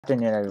Good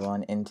afternoon,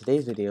 everyone. In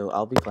today's video,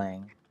 I'll be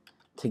playing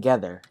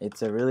Together.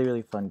 It's a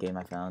really fun game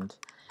I found.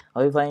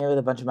 I'll be playing it with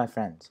a bunch of my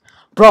friends.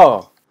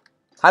 Bro!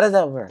 How does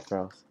that work,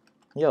 bro?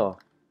 Yo.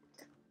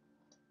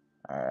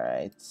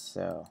 Alright,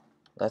 so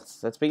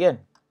let's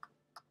begin.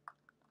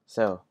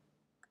 So,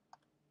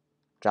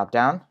 drop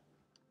down.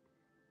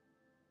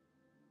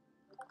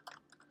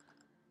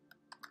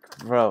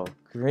 Bro,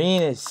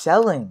 green is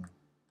selling.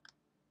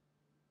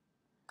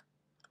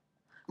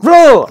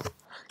 Bro!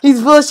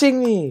 He's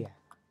pushing me!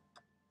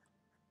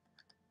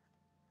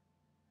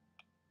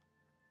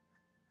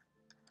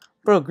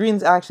 Bro,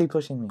 green's actually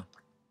pushing me.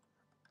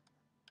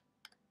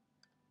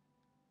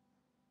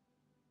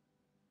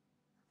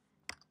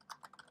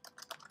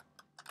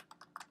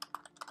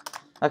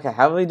 Okay,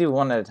 how about we do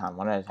one at a time,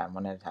 one at a time,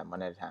 one at a time,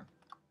 one at a time.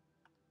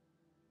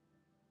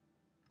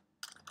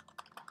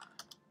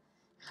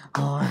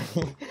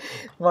 Oh,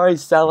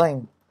 Mari's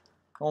selling.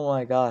 Oh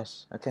my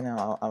gosh. Okay,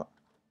 now I'll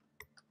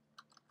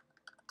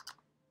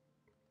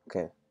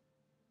okay.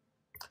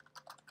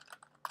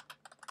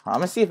 I'm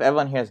gonna see if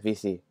everyone here has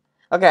VC.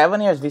 Okay, everyone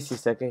here has VC,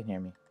 so they can hear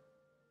me.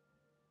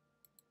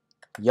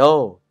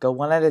 Yo, go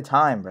one at a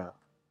time, bro.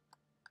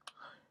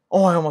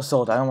 Oh, I almost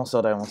sold. I almost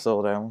sold.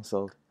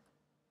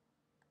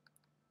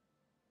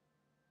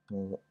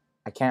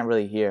 I can't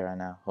really hear right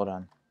now. Hold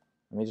on.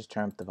 Let me just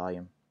turn up the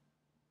volume.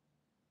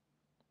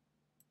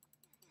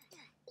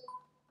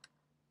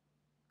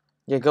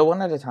 Yeah, go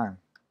one at a time.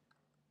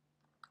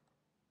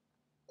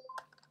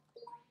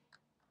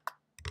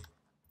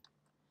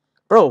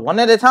 Bro, one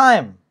at a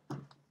time.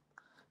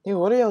 Dude,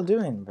 what are y'all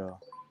doing, bro?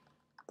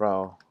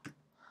 Bro,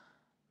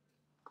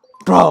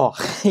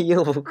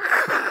 you.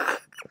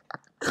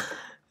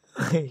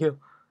 You.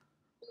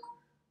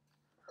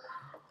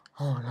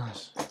 Oh my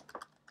gosh.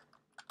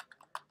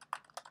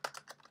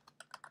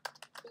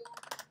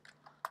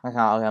 Okay,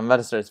 I'm about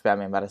to start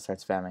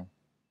spamming.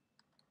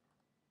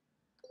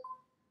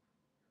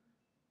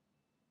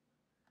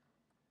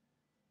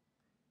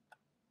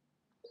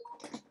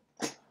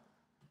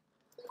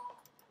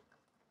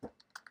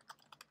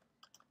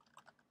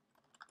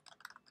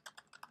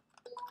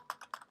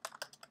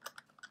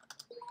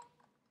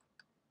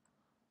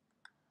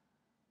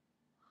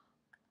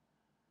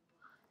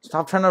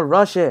 Stop trying to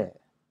rush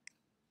it.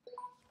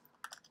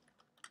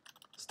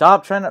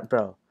 Stop trying to,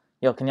 bro.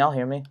 Yo, can y'all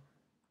hear me?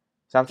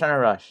 Stop trying to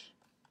rush.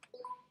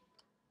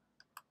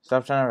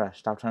 Stop trying to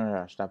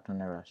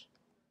rush.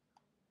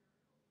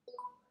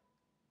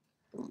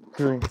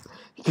 Green.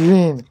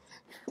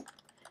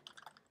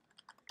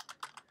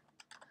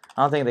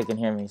 I don't think they can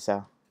hear me,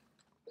 so.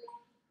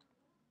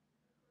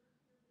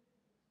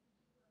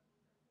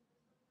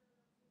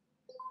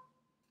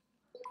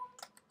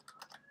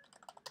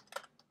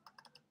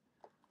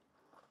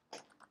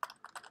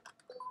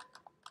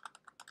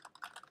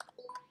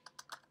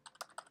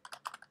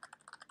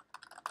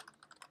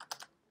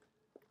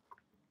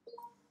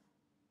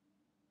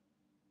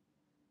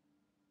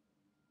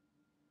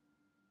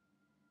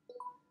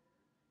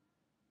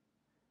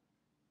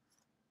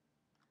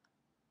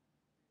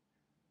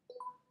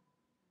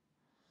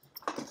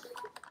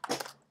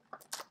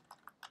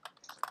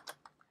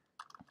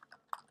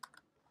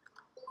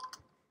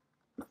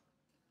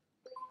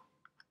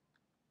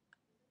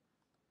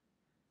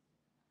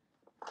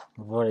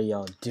 What are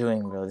y'all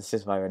doing, bro? This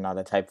is why we're not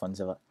a type 1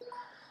 Zilla.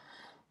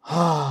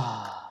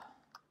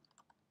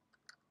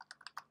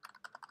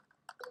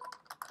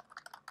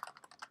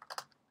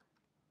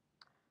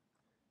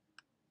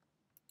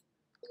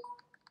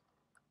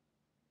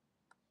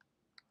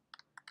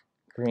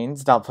 Green,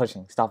 stop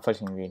pushing,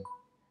 green.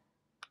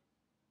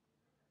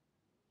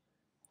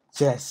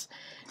 Yes.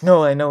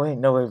 No way,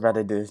 we're about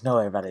to do this.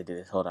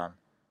 Hold on.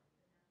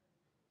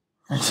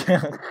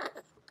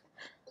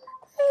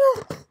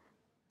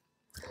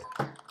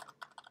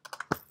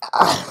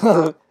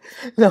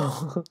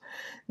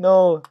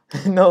 No.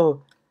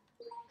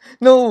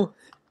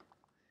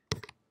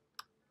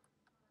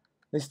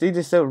 This stage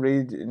is so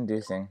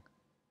rage-inducing.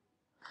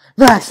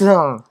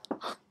 Maxim!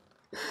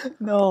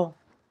 No,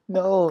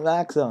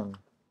 Maxim.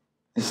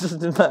 This is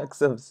the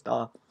Maxim.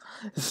 Stop,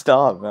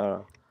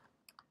 bro.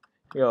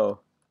 Yo,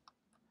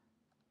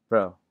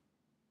 bro.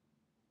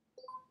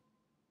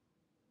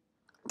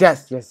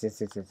 Yes. Yes.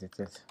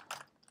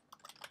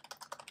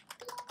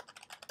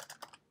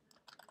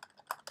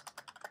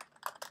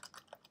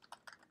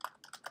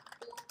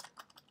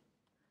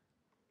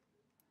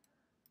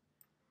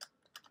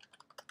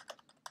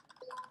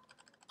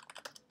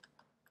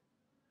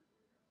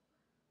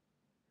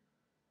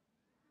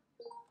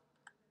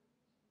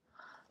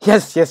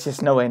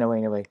 No way.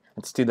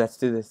 Let's do this.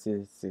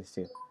 Okay.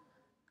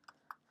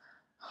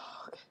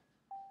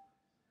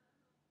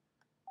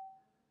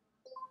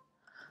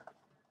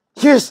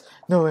 Yes!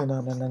 No way,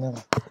 no.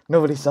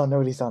 Nobody saw.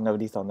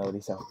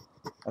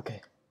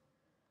 Okay.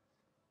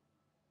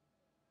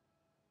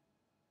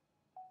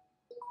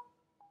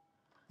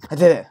 I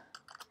did it.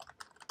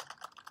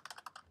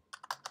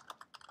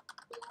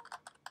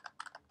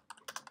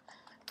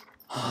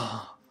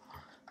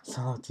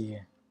 Salty.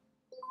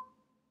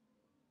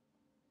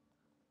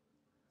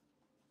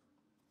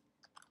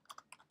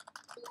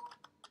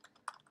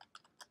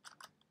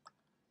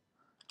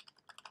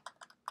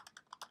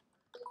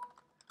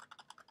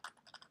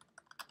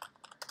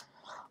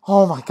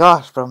 Oh my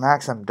gosh, bro,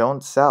 Maxim,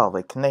 don't sell.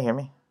 Wait, can they hear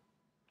me?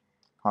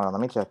 Hold on,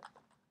 let me check.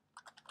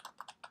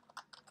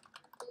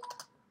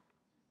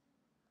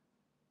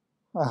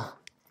 Ah.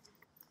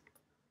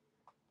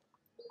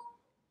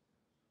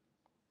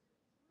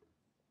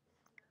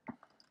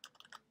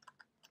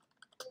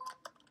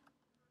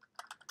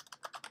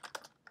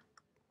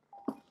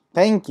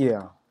 Thank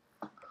you.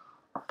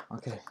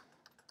 Okay.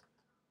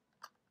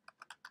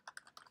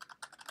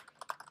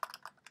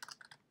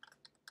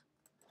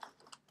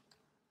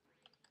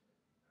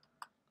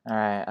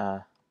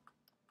 Alright,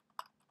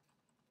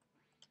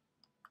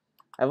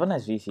 everyone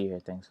has VC here,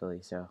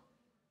 thankfully, so.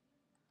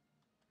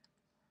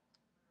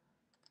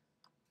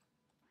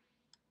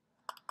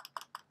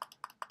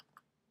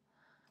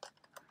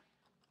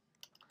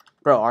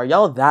 Bro, are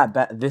y'all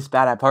this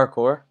bad at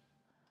parkour?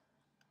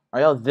 Are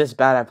y'all this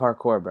bad at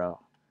parkour, bro?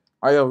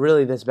 Are y'all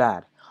really this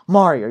bad?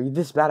 Mari, are you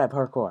this bad at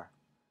parkour?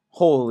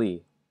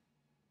 Holy.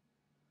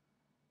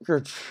 You're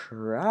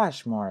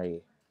trash,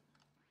 Mari.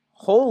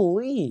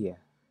 Holy.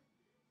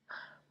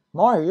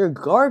 Mari, you're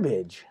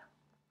garbage.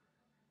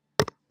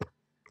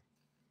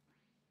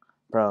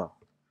 Bro.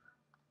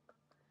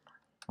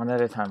 One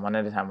at a time, one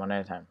at a time, one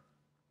at a time.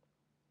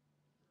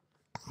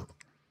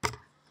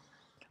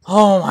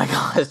 Oh my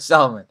gosh,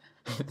 Solomon.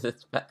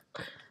 This bad.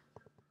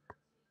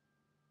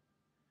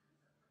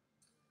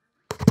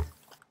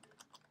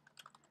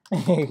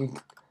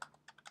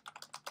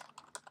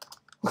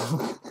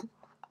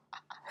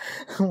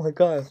 Oh my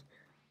gosh.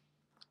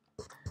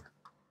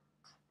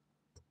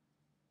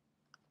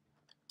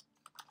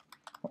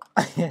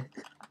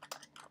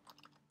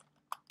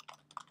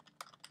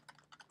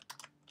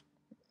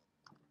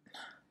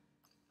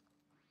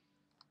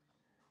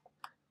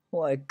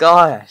 Oh my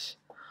gosh.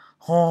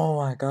 Oh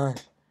my gosh.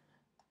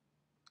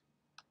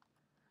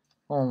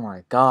 Oh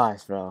my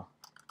gosh, bro.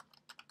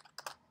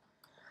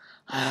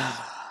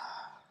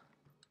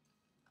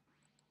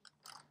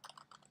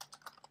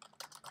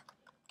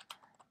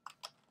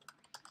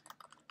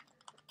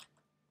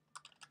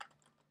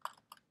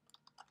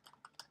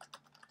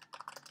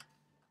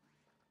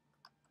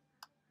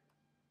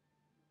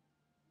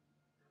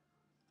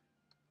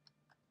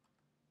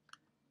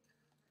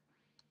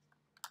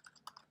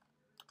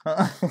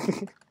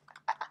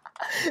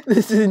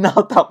 This is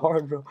not that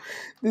hard, bro.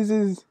 This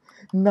is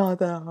not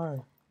that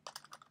hard.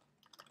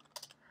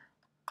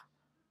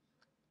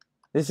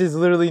 This is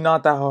literally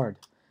not that hard.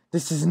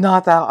 This is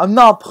not that. I'm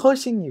not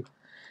pushing you.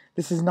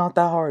 This is not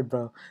that hard,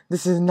 bro.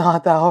 This is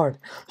not that hard.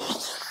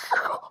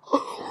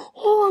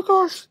 Oh my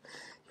gosh.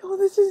 Yo,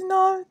 this is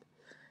not.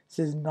 This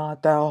is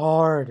not that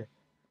hard.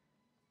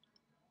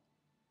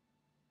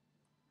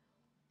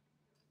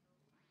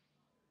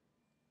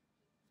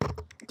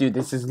 Dude,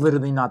 this is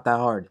literally not that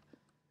hard.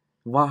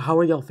 Wow, how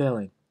are y'all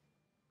failing?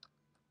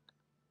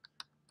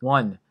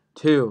 1,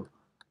 2,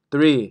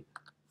 3,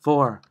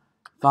 4,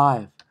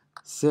 5,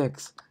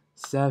 6,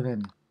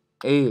 7,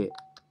 8.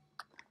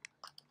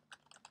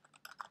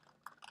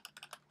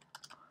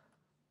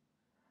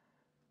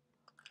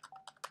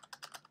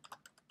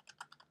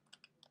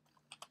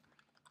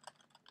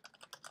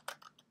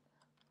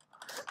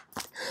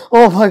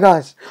 Oh my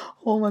gosh.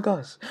 Oh my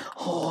gosh.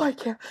 Oh, I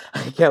can't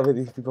with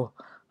these people.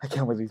 I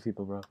can't with these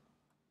people, bro.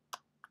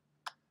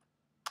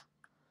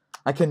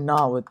 I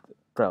cannot with,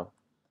 bro.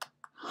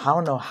 I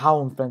don't know how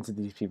I'm friends with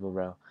these people,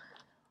 bro.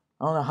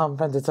 I don't know how I'm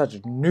friends with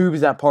such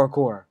noobs at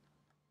parkour.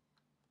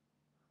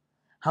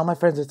 How am I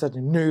friends with such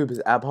noobs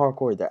at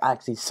parkour? They're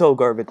actually so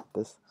garbage at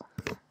this.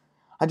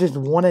 I just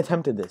one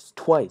attempted this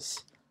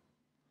twice.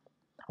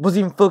 I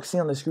wasn't even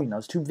focusing on the screen. I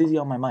was too busy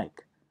on my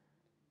mic.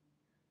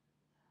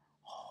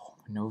 Oh,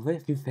 Nova,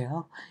 if you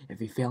fail,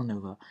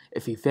 Nova.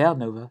 If you fail,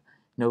 Nova,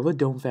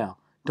 don't fail.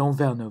 Don't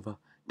fail, Nova.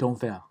 Don't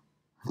fail.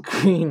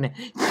 Green.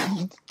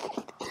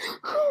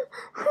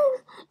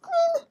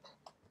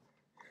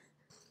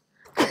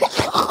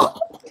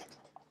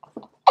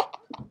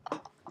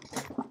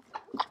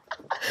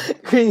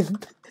 Green.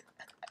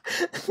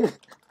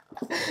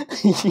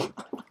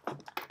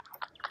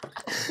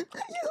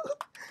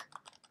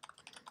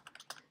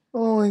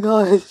 Oh my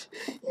gosh.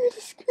 You're a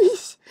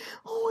disgrace.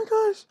 Oh my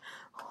gosh.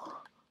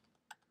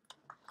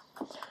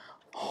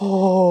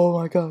 Oh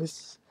my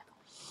gosh.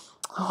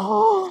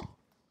 Oh.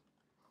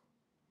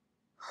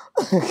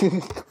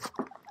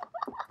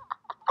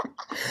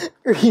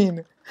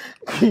 Green.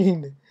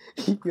 Green.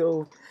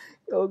 Yo.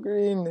 Yo,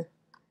 green.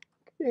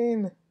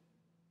 Green.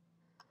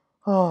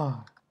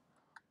 Oh.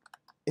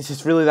 Is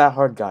this really that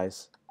hard,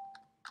 guys?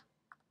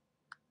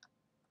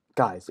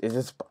 Guys, is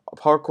this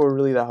parkour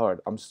really that hard?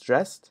 I'm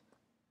stressed.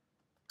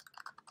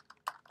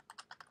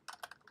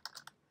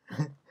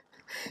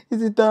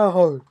 Is it that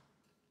hard?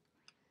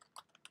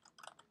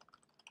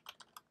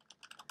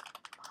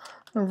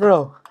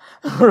 Bro,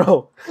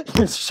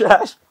 you're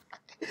trash.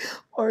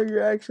 Or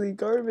you're actually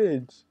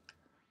garbage.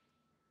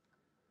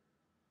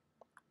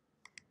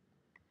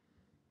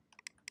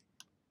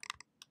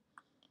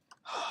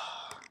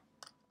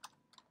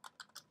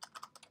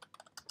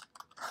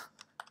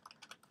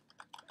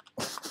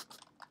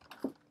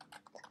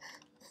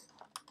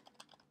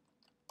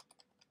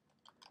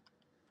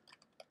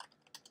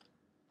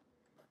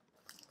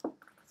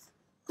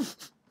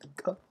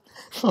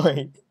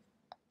 Wait.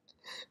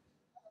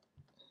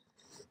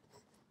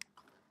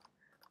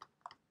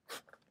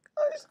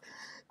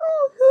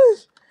 Oh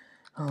gosh.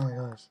 Oh my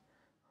gosh.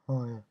 Oh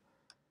my god.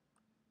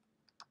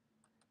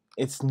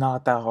 It's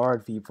not that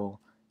hard, people.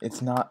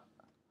 It's not.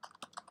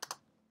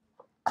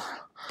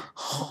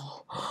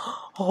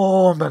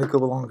 Oh, I'm about to go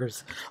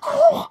belongers.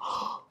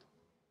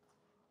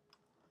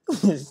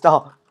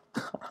 Stop.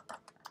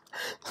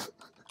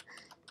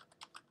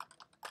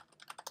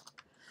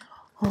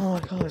 Oh my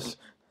gosh.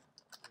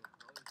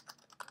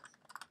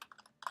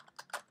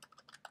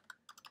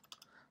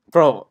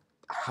 Bro,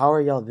 how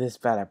are y'all this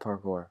bad at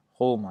parkour?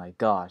 Oh my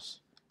gosh.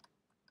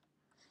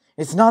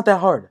 It's not that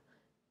hard.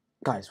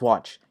 Guys,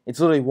 watch. It's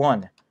literally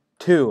 1,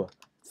 2,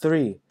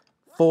 3,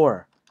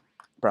 4.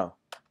 Bro.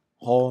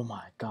 Oh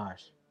my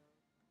gosh.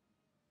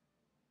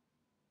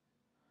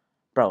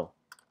 Bro.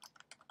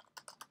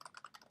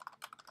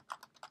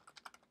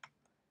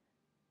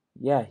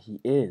 Yeah, he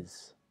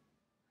is.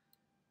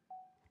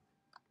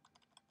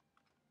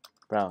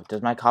 Bro,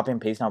 does my copy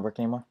and paste not work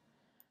anymore?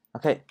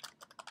 Okay.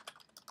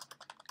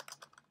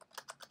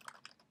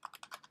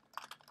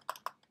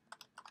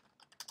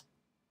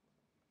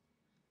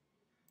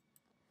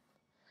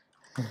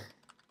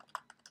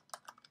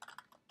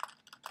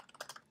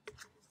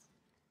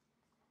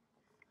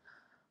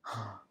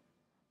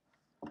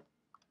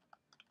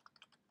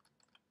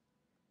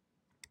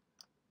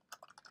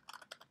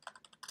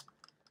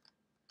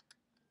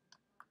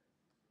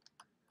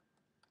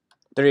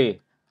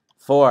 Three,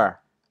 4,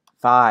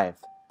 5.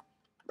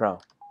 Bro.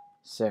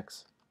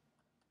 6,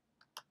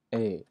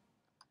 8,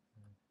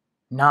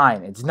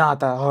 9. It's not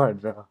that hard,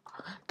 bro.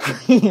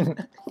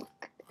 Green.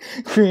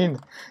 Green.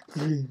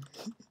 Green.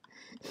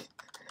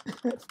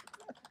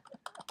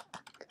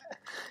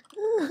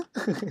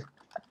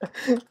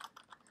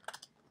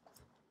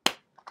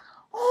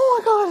 Oh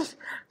my gosh.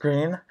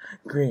 Green.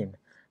 Green.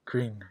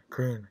 Green.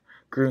 Green.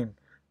 Green.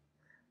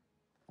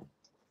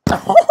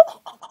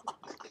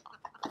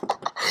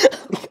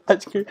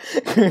 Gosh,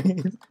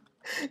 green.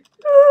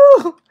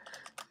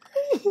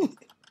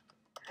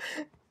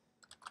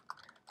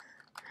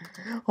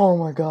 Oh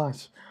my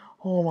gosh.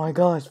 Oh my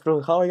gosh,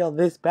 bro. How are y'all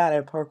this bad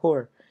at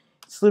parkour?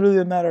 It's literally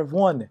a matter of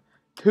 1,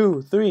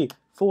 2, 3,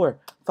 4,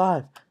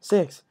 5,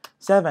 6,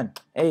 7,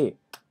 8,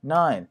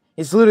 9.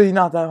 It's literally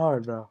not that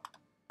hard, bro.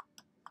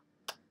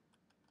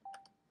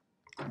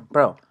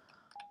 Bro,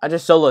 I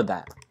just soloed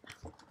that.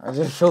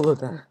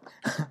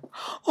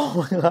 Oh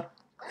my god.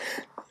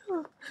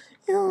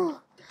 Yo.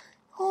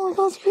 Oh my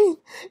gosh, green.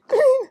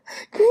 Green.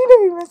 Green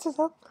if you mess this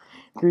up.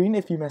 Green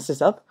if you mess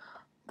this up.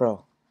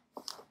 Bro.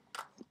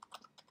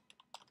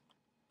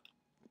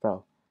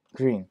 Bro.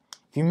 Green.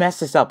 If you mess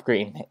this up,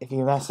 green. If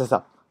you mess this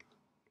up.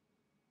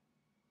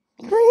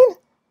 Green.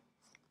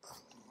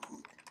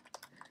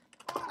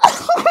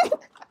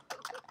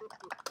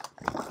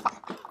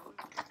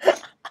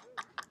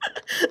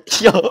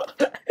 Yo.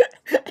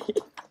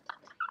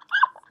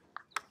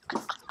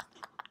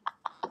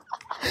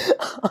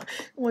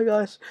 Oh my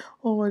gosh.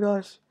 Oh my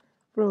gosh.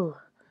 Bro.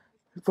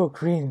 Bro,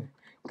 green.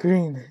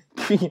 Green.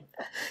 Green.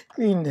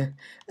 Green.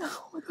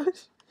 Oh my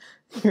gosh.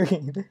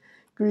 Green.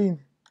 Green.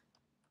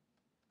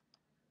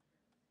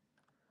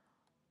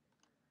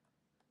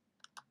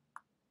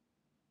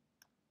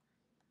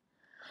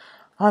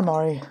 Hi,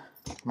 Mari.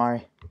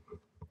 Mari.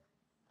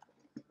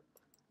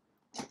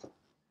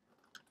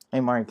 Hey,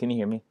 Mari, can you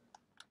hear me?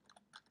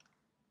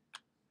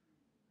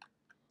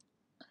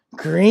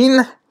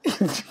 Green? Did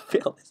you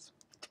feel this?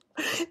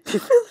 Did you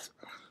feel this?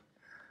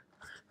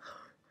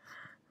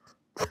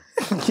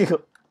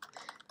 You.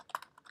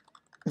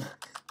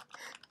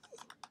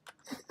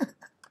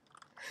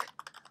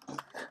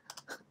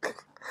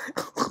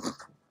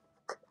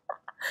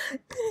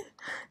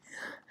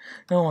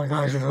 Oh my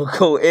gosh, bro.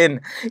 Go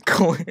in.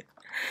 Go in.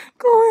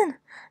 Go in.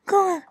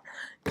 Go in.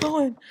 Go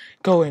in.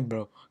 Go in,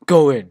 bro.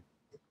 Go in.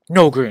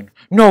 No green.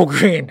 No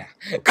green.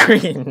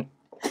 Green.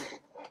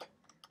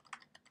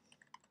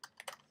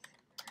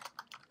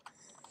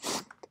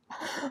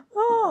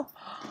 Oh.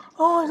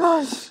 Oh my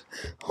gosh.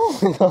 Oh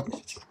my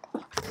gosh.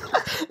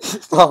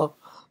 Stop.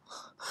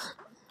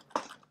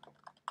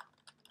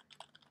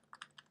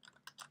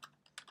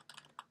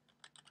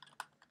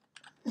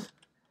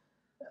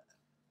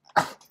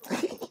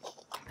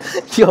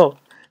 Yo.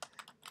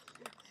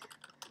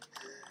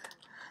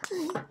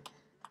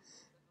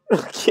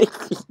 Okay.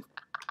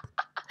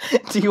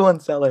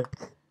 D1 seller.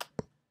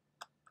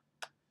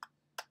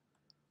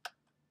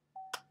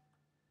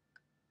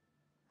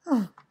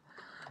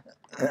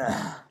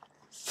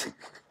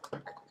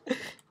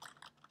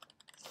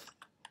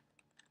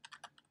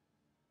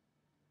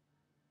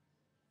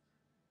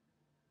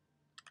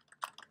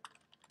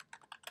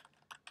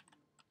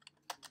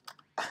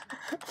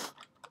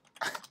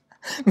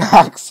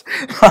 Max.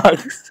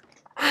 Max.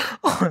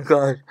 Oh my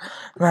god.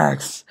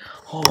 Max.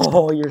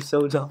 Oh, you're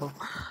so dumb.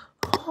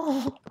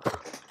 Oh.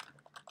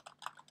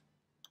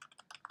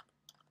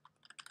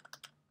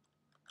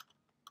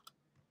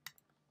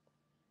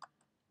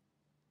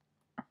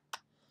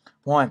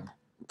 1,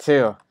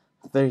 2,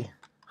 3,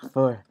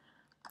 4,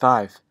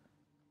 5,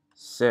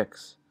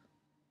 6,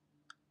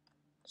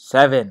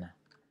 7,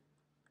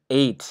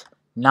 8,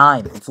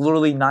 9. It's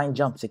literally 9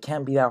 jumps. It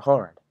can't be that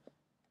hard.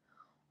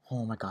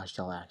 Oh my gosh,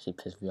 y'all actually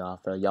pissed me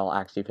off, bro. Y'all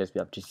actually pissed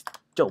me off. Just,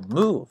 yo,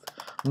 move.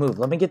 Move.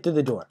 Let me get through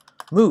the door.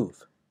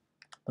 Move.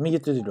 Let me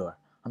get through the door.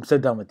 I'm so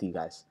done with you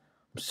guys.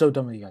 I'm so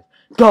done with you guys.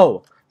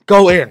 Go.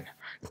 Go in.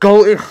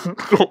 Go in.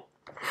 Go.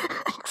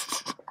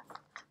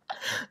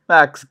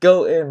 Max,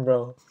 go in,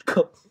 bro.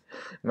 Go.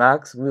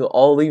 Max, we'll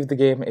all leave the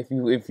game if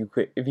you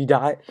quit. If you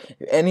die,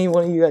 if any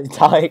one of you guys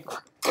die.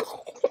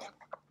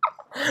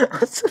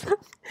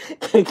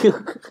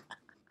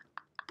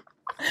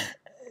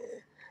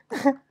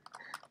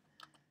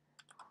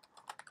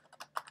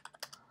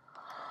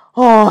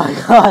 Oh my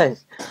gosh.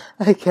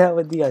 I can't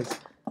with you guys.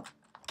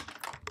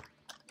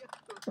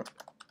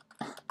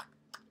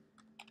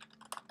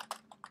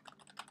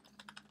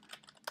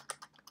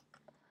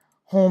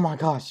 Oh my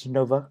gosh,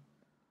 Nova.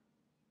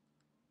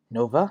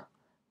 Nova?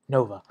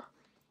 Nova.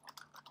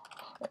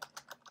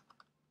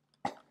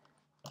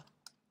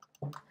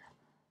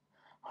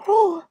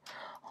 Oh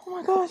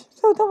my gosh, I'm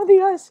so done with you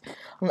guys.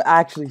 I'm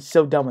actually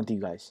so done with you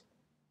guys.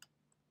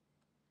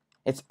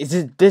 It's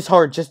this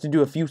hard just to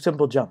do a few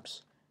simple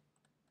jumps.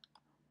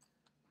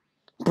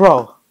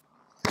 Bro.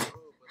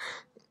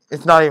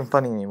 It's not even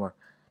funny anymore.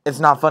 It's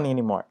not funny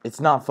anymore. It's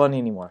not funny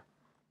anymore.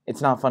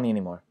 It's not funny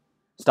anymore.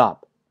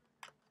 Stop.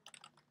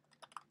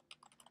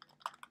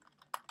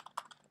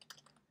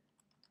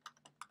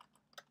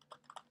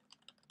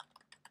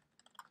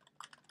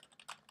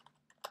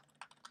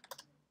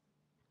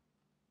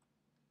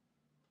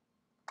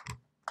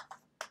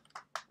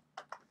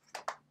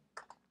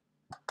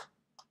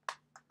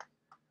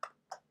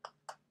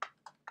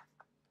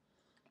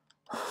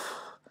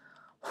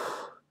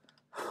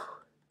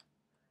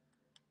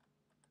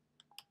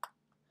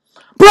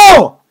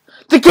 Bro!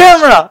 The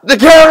camera! The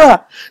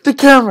camera! The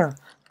camera!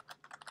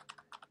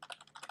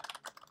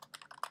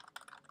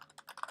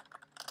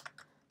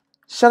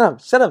 Shut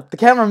up, shut up. The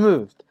camera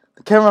moved.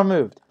 The camera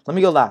moved. Let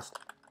me go last.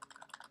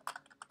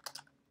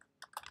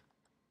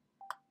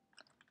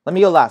 Let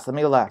me go last. Let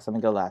me go last. Let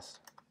me go last.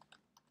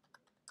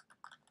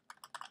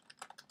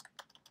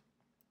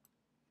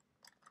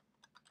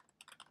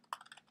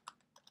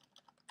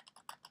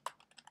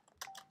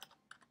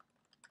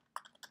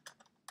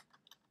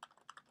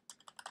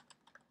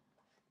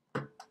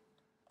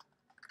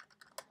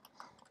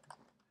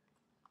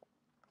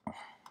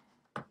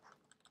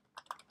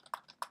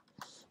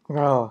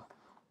 Bro.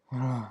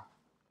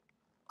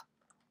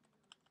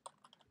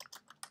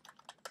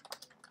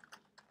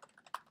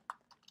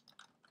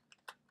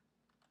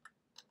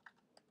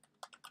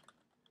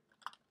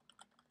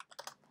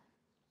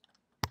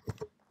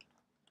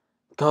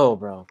 Go,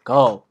 bro.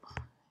 Go.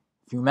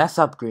 If you mess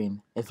up,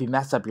 Green. If you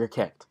mess up, you're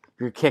kicked.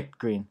 You're kicked,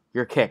 Green.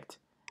 You're kicked.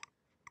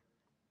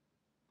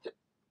 Oh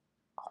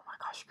my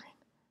gosh, Green.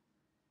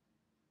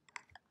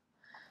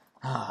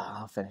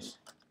 I'll finish.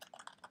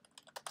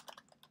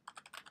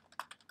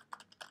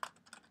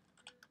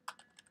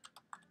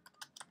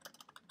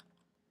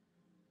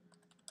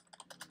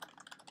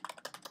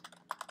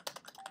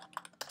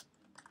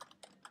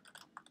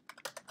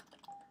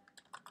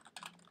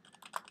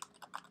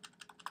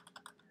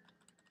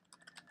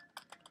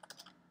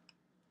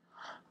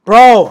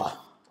 Bro!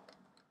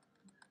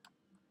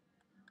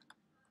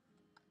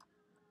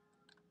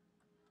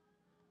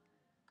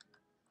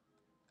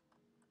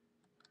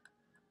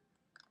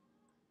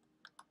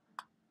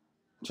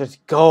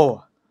 Just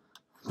go.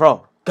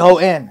 Bro, go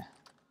in.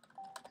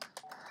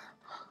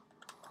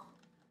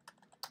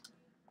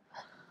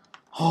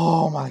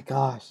 Oh my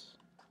gosh.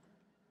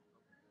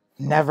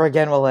 Never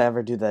again will I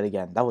ever do that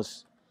again. That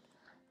was...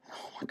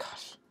 Oh my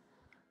gosh.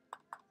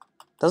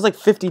 That was like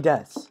 50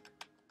 deaths.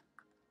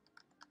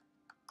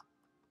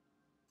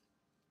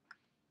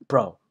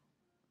 Bro.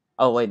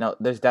 Oh, wait, no.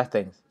 There's death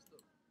things.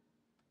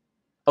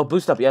 Oh,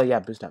 boost up. Yeah,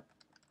 boost up.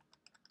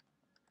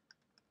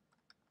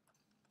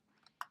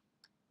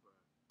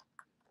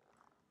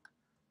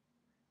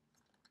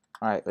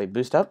 Alright, wait,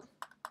 boost up.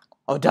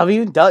 Oh,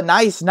 W?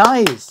 Nice,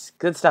 nice.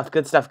 Good stuff,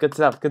 good stuff, good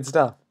stuff, good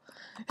stuff.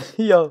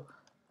 Yo.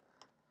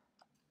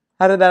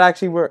 How did that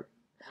actually work?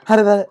 How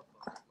did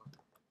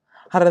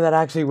that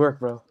actually work,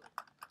 bro?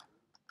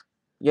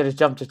 Yeah, just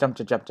jump, jump.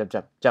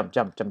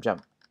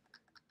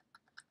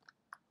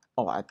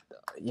 Oh,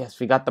 yes,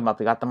 we got them up,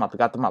 we got them up.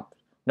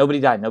 Nobody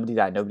died, bro.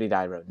 Nobody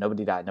died.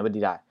 Nobody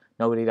died.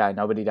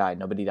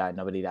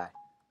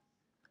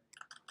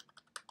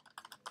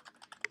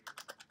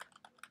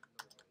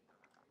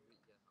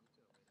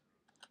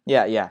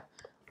 Yeah.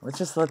 Let's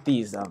just let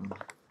these,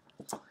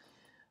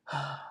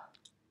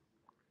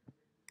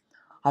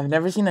 I've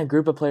never seen a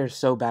group of players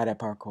so bad at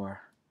parkour.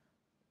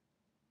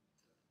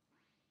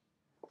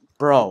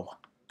 Bro.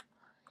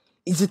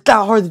 Is it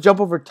that hard to jump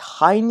over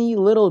tiny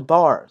little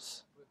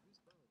bars?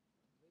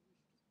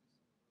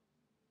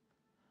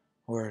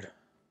 Word.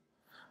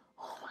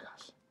 Oh my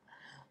gosh.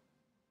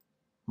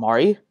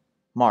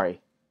 Mari?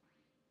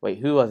 Wait,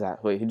 who was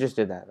that? Wait, who just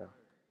did that, bro?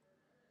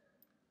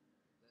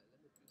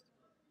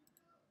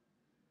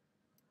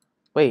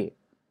 Wait.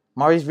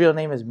 Mari's real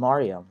name is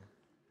Mariam.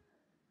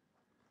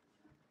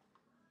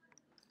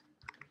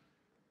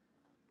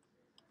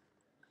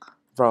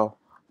 Bro.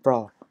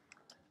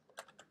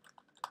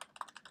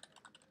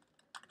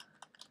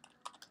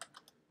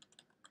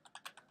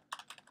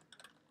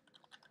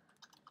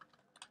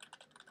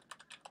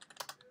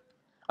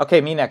 Okay,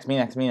 me next.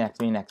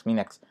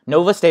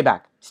 Nova, stay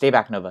back.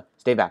 Nova.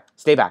 Stay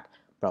back.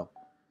 Bro.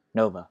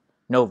 Nova.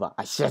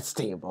 I said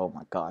stay. Oh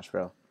my gosh,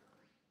 bro.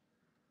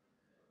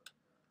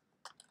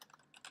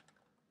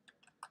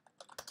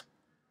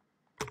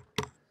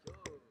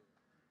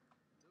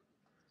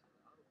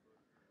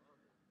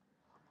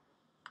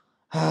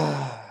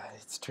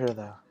 It's true,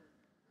 though.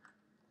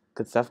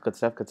 Good stuff.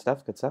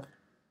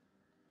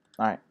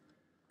 Alright.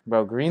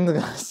 Bro, Green's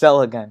gonna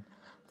sell again.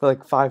 For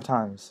like 5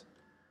 times.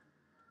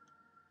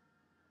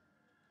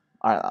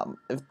 Alright,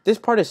 if this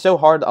part is so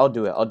hard, I'll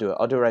do it. I'll do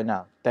it right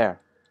now. There.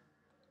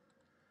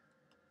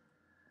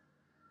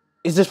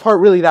 Is this part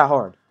really that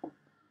hard?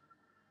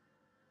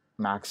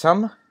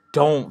 Maxim?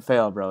 Don't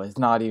fail, bro. It's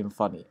not even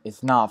funny.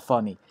 It's not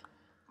funny.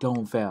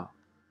 Don't fail.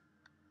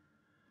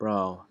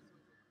 Bro.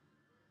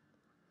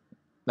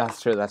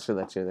 That's true.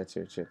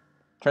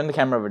 Turn the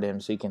camera over to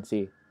him so you can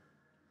see.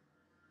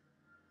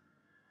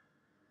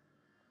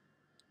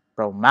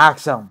 Bro,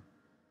 Maxim.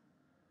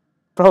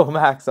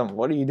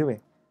 What are you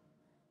doing?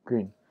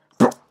 Green.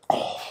 Bro.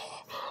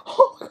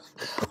 Oh my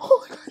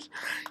gosh.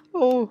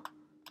 Oh.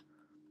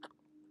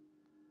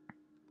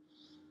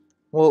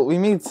 Well, we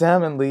made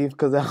Salmon leave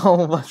because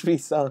how much we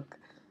suck.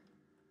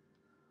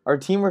 Our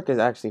teamwork is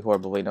actually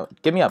horrible. Wait, no.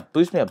 Get me up.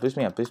 Boost me up.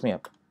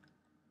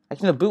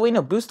 Actually,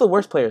 no. Boost the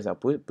worst players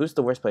up.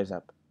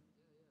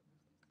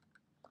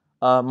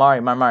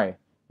 Mari.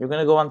 You're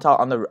gonna go on top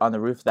on the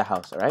roof of the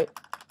house. All right.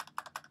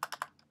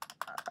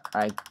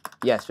 All right.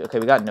 Yes. Okay.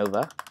 We got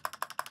Nova.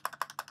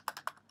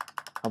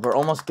 Oh, we're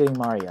almost getting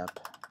Mari up.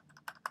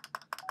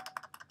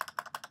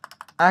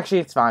 Actually,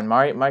 it's fine.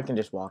 Mari can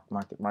just walk.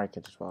 Mari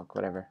can just walk.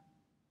 Whatever.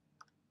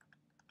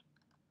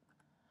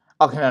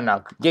 Okay,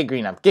 no. Get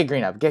green up,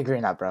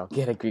 bro.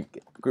 Get a green.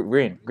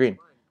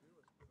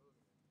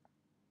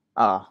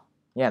 Yeah,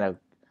 no.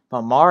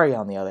 But Mari,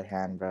 on the other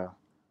hand, bro.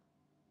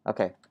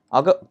 Okay,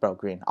 I'll go, bro,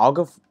 green. I'll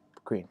go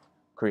green.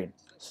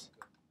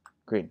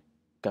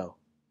 Go.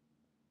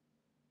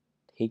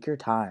 Take your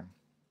time.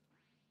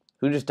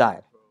 Who just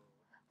died?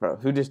 Bro,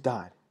 who just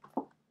died?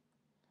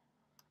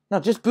 No,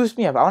 just boost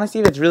me up. I want to see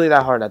if it's really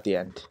that hard at the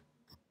end.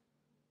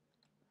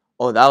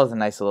 Oh, that was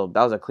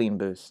a clean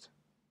boost.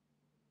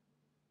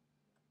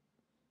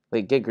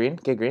 Wait, get green.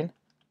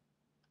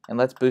 And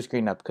let's boost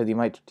green up, because he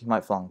might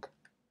flunk.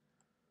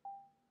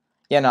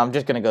 Yeah, no, I'm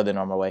just gonna go the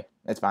normal way.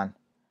 It's fine.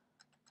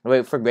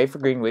 Wait for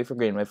green.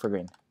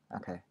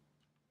 Okay.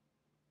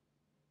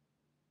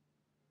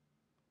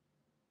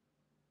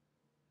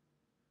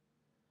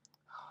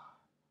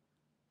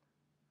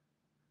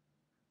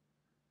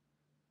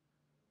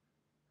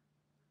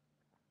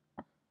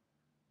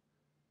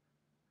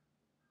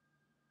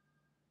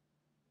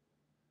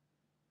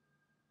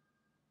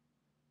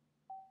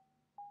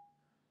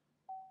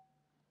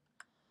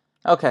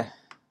 Okay.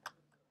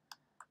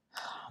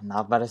 I'm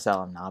not about to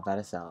sell.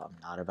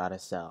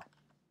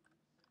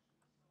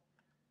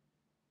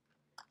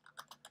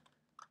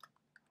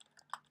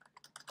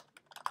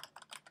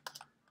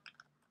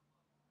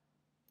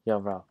 Yo,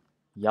 bro.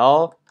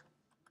 Y'all.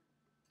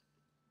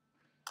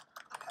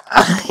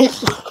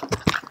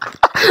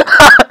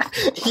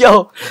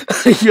 Yo.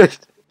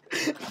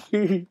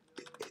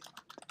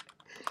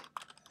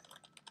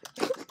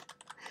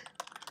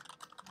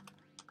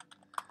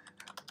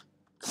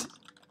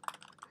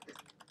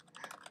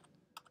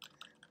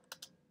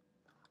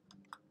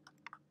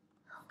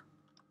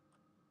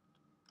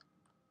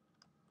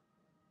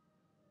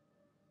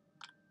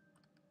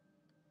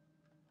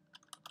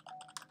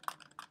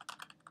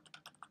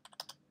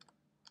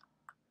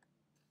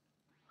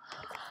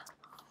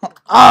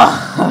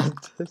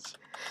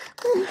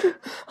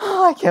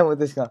 I can't with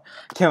this gun.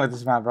 I can't with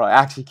this map, bro. I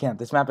actually can't.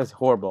 This map is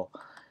horrible.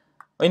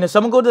 You know,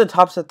 someone go to the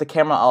top so that the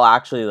camera will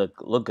actually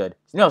look good.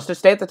 No, so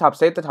stay at the top.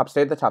 Stay at the top.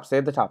 Tell them to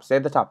stay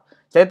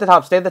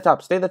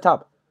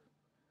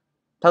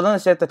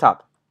at the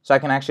top. So I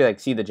can actually,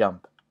 see the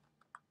jump.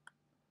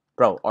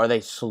 Bro, are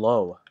they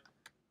slow?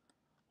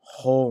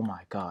 Oh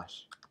my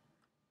gosh.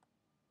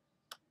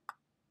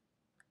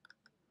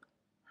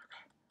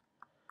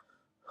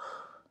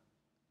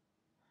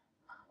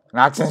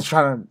 Maxon's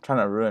trying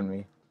to ruin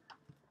me.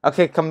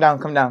 Okay, come down.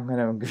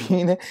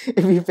 Green,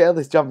 if you fail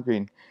this jump,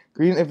 green.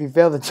 Green, if you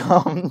fail the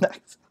jump,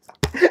 next.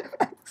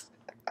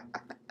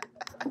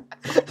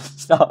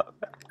 Stop.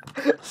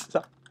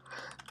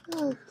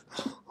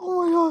 Oh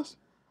my gosh.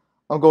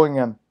 I'm going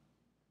in.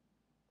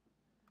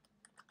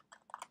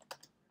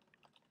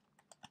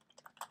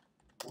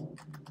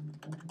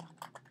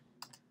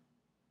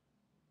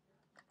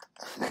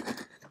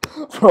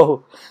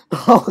 Bro.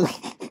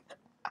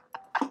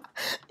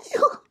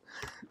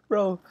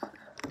 Bro.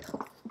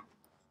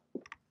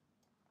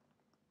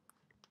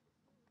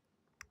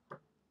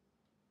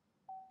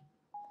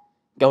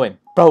 Go in.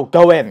 Bro,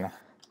 go in.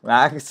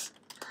 Max.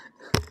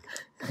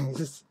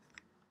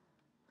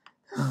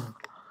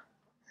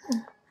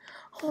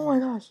 Oh my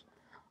gosh.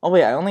 Oh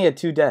wait, I only had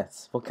 2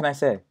 deaths. What can I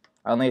say?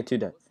 I only had 2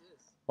 deaths.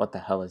 What the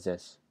hell is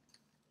this?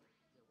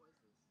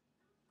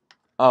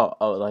 Oh,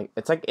 like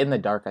it's like in the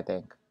dark, I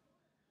think.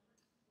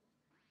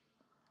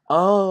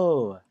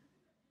 Oh,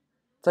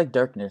 it's like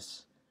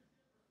darkness.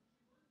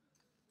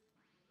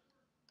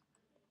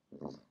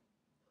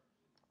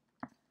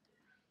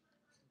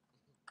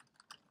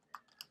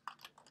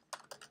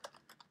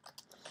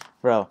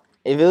 Bro,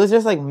 if it was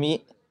just like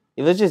me,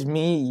 if it was just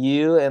me,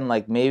 you, and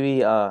like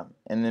maybe and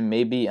then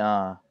maybe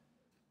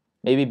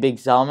Big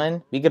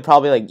Salmon, we could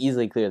probably like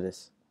easily clear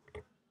this.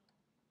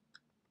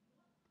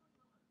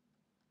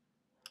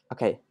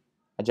 Okay,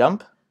 I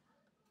jump.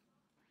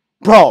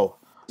 Bro,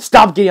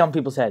 stop getting on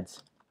people's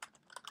heads.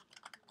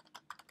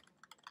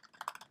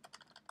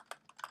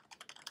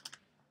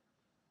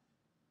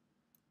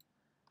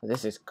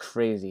 This is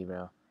crazy,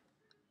 bro.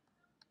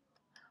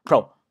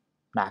 Bro,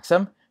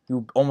 Maxim,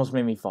 you almost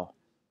made me fall.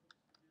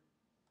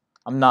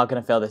 I'm not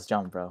gonna fail this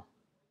jump, bro.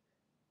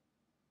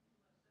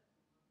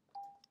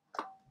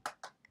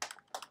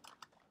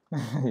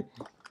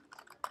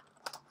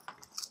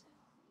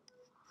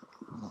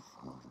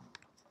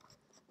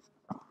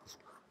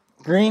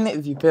 Green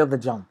if you fail the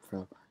jump,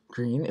 bro.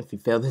 Green if you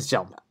fail this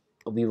jump.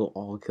 We will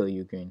all kill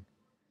you, Green.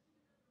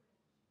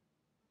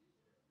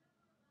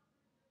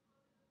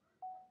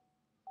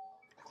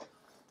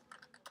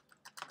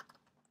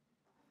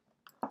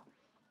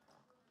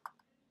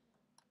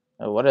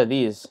 Oh, what are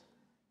these?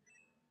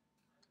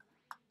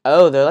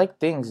 Oh, they're like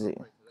things. Kind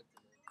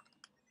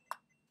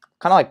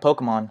of like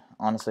Pokemon,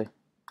 honestly.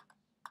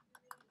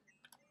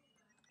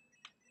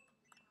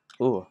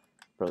 Ooh,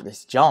 bro,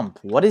 this jump.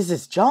 What is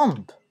this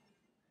jump?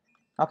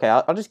 Okay,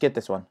 I'll just get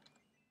this one.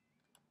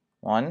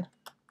 1,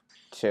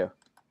 2.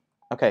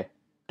 Okay,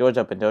 doors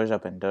open, doors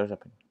open, doors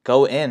open.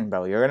 Go in,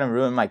 bro. You're gonna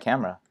ruin my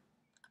camera.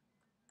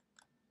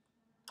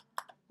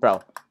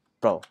 Bro,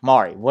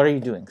 Mari, what are you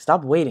doing?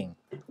 Stop waiting.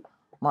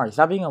 Mari,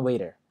 stop being a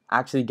waiter.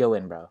 Actually, go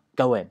in, bro.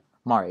 Go in.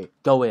 Mari,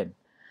 go in.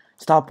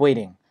 Stop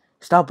waiting.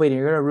 Stop waiting.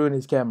 You're gonna ruin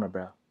his camera,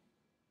 bro.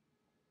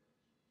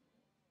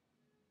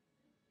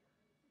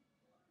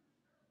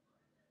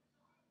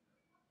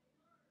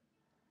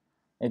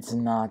 It's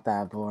not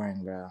that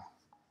boring, bro.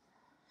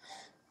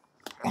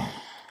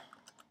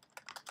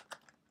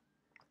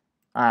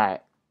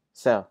 Alright.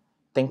 So,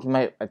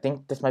 I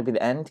think this might be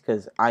the end,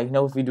 because I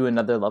know if we do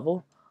another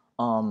level,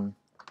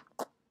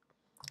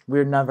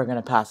 we're never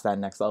gonna pass that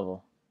next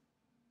level.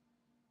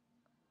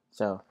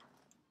 So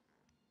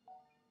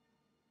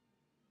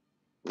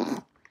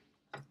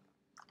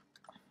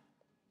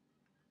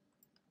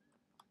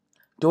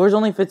doors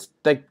only fits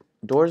like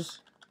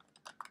doors.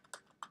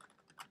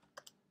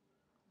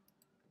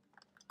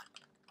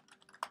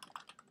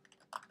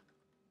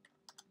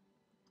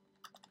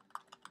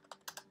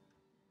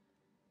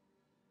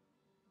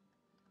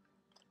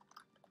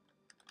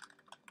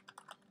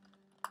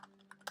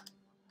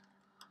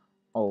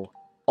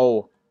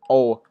 Oh,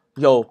 oh,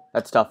 yo,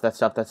 that's tough, that's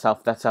tough, that's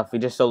tough, that's tough. We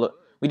just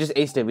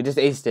aced it, we just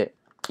aced it.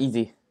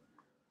 Easy.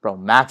 Bro,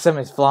 Maxim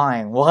is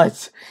flying.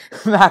 What?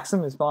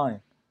 Maxim is flying.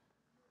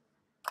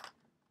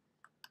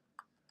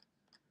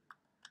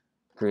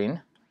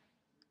 Green.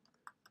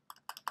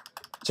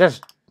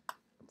 Just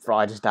bro,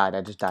 I just died.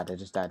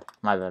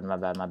 My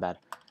bad.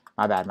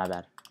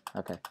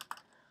 Okay.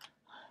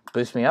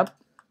 Boost me up.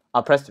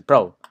 I'll press it.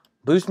 Bro,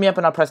 boost me up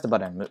and I'll press the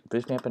button.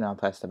 Boost me up and I'll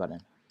press the button.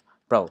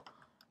 Bro,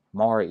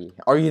 Mari,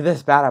 are you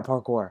this bad at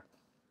parkour?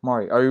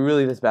 Mari, are you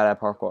really this bad at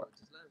parkour?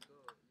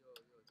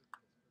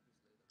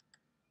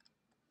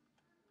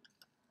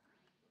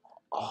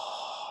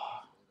 Oh,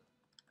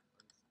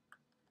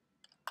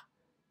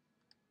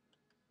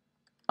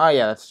 oh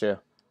yeah, that's true.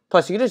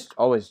 Plus, you can just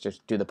always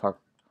just do the park.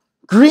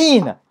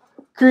 Green!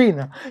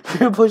 Green!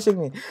 You're pushing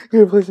me.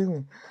 You're pushing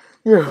me.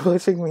 You're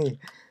pushing me.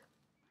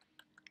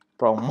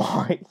 Bro,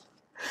 Mari.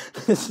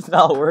 This is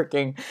not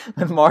working.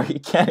 And Mari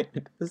can't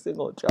even do a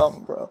single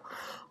jump, bro.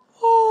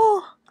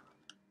 Oh.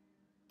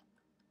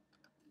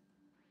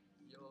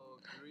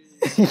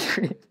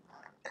 Green.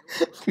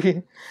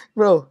 Green.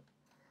 Bro,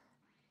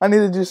 I need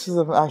to do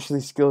some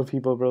actually skilled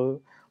people, bro.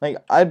 Like,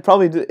 I'd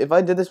probably do, if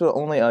I did this with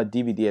only a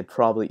DVD, I'd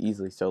probably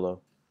easily solo.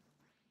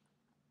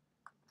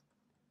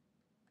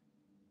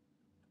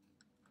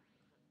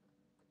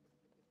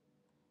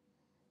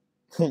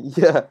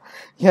 Yeah,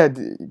 yeah,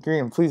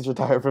 Green, please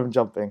retire from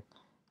jumping.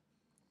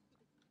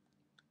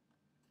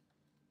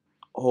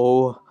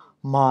 Oh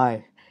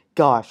my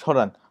gosh, hold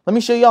on. Let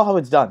me show y'all how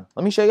it's done.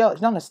 Let me show y'all.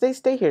 No,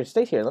 stay here,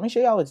 stay here. Let me show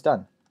you how it's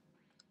done.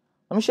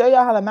 Let me show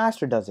y'all how the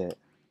master does it.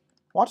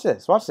 Watch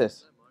this, watch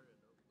this.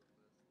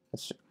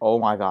 Oh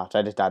my gosh,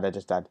 I just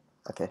died.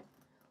 Okay,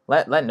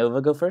 let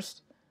Nova go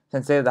first,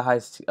 since they have the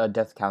highest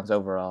death counts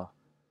overall.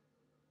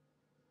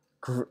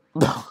 Green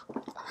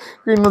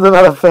was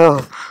about to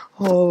fail.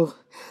 Oh,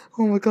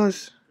 oh my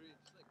gosh.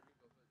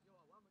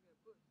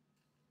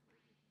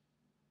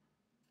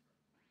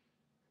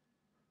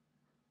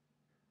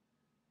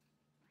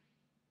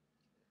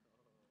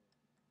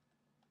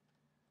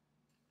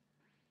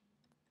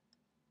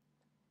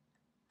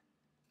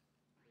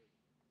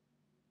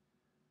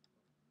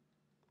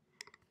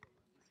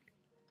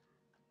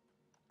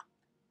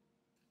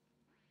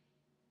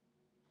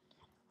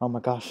 Oh my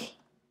gosh.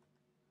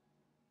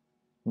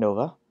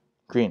 Nova.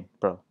 Green,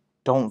 bro.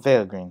 Don't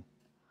fail green.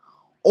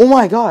 Oh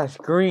my gosh,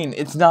 green.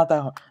 It's not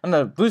that hard. Oh,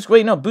 no, boost.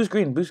 Wait, no, boost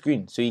green. Boost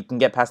green. So you can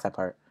get past that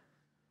part.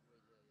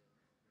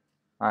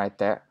 Alright,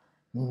 there.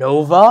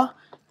 Nova?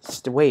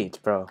 Wait,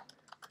 bro.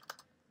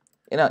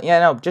 You know, yeah,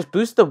 no, just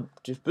boost the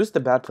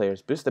bad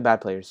players. Boost the bad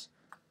players.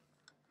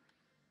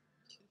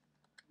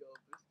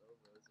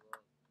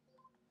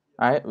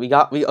 Alright, we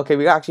actually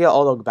got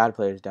all the bad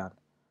players down.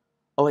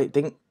 Oh wait,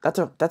 that's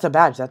a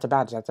badge. That's a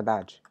badge. That's a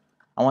badge.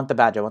 I want the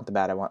badge. I want the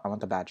badge. I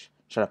want the badge.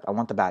 Shut up. I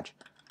want the badge.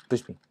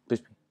 Boost me.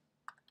 Boost me.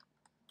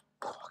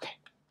 Okay.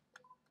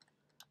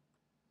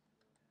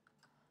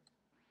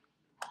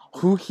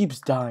 Who keeps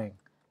dying?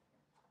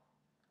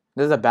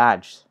 There's a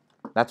badge.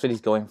 That's what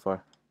he's going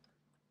for.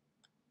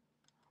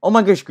 Oh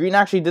my gosh, Green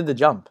actually did the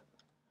jump.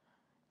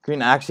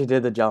 Green actually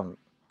did the jump.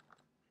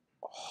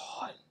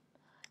 Oh.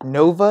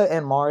 Nova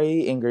and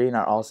Mari and Green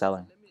are all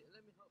selling.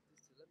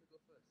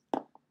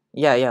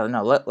 Yeah,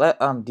 no, let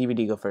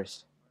DVD go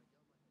first.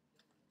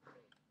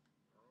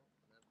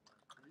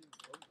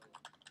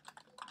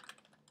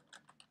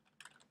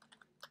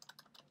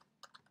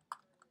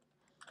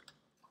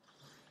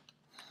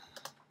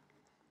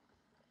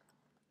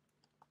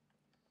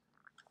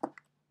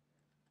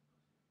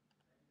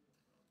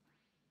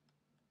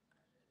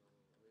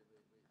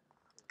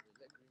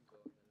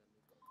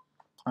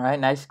 Alright,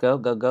 nice,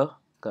 go.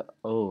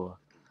 Oh.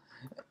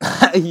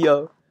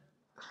 Yo.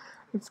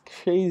 It's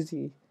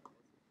crazy.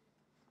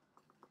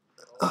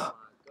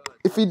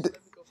 If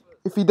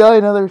he die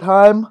another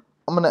time,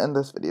 I'm gonna end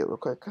this video real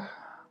quick.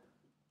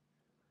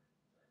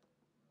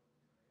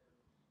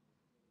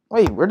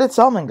 Wait, where did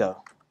Salmon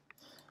go?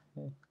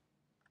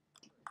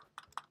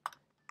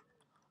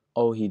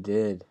 Oh, he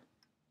did.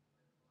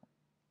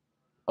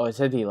 Oh, it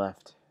said he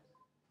left.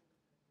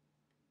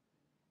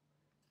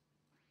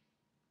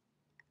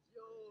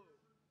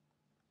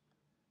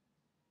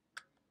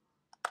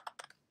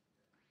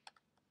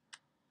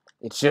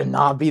 It should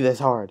not be this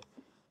hard.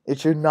 It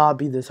should not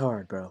be this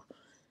hard, bro.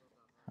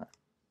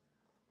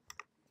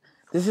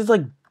 This is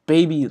like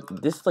baby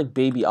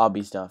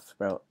obby stuff,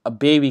 bro. A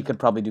baby could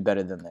probably do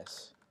better than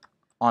this.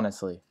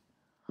 Honestly.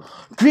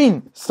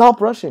 Green,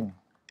 stop rushing.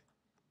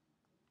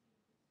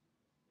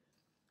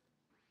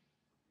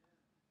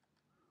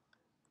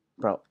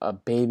 Bro, a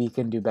baby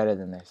can do better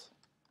than this.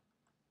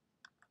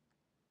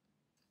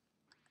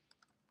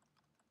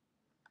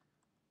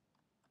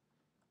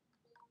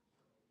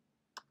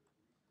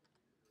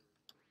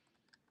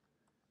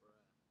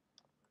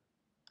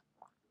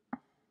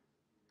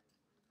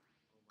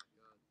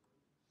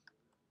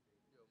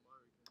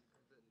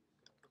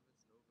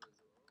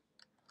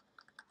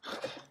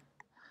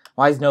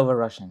 Why is Nova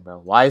rushing, bro?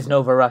 Why is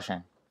Nova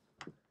rushing?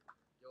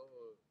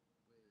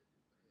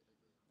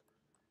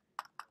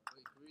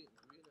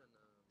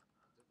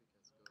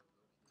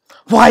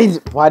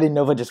 Why did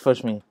Nova just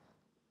push me?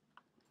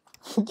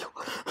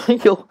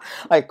 Yo,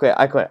 I quit.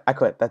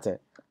 That's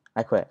it.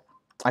 I quit.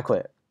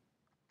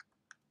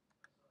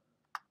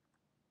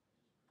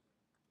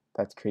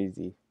 That's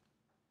crazy.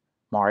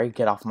 Mari,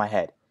 get off my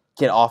head.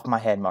 Get off my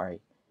head,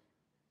 Mari.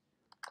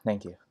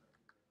 Thank you.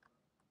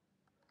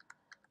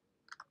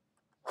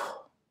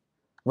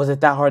 Was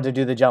it that hard to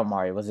do the jump,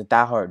 Mari? Was it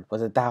that hard?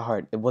 Was it that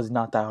hard? It was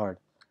not that hard.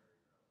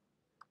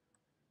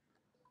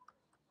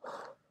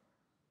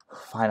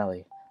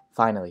 Finally,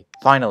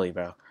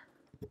 bro.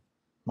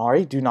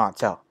 Mari, do not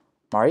sell.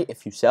 Mari,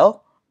 if you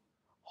sell,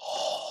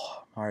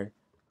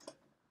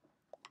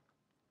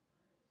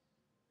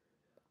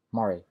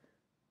 Mari,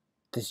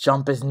 this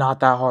jump is not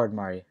that hard,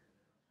 Mari.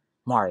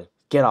 Mari,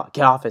 get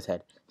off his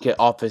head. Get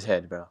off his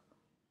head, bro.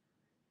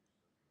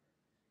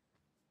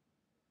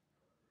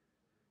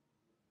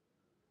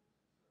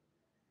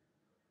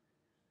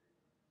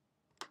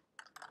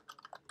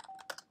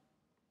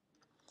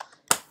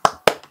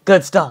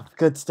 Good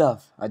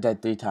stuff. I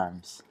died 3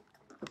 times.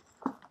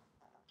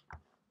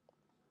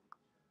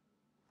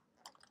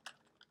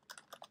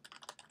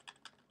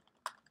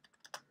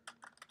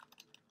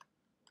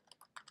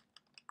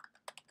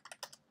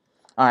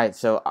 Alright,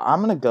 so I'm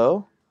gonna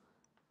go.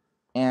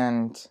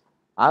 And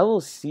I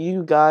will see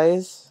you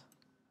guys.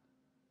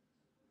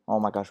 Oh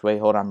my gosh, wait,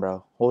 hold on,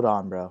 bro.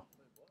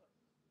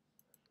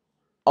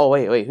 Oh,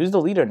 wait, who's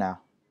the leader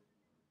now?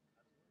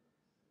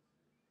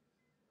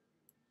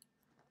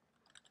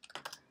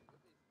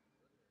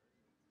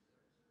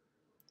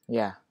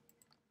 Yeah.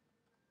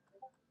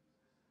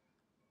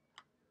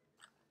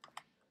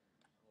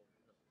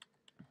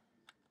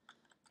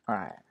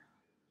 Alright.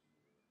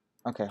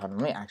 Okay, hold on.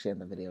 Let me actually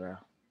end the video, bro.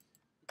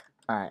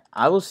 Alright,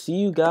 I will see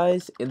you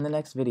guys in the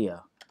next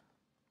video.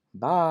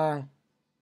 Bye.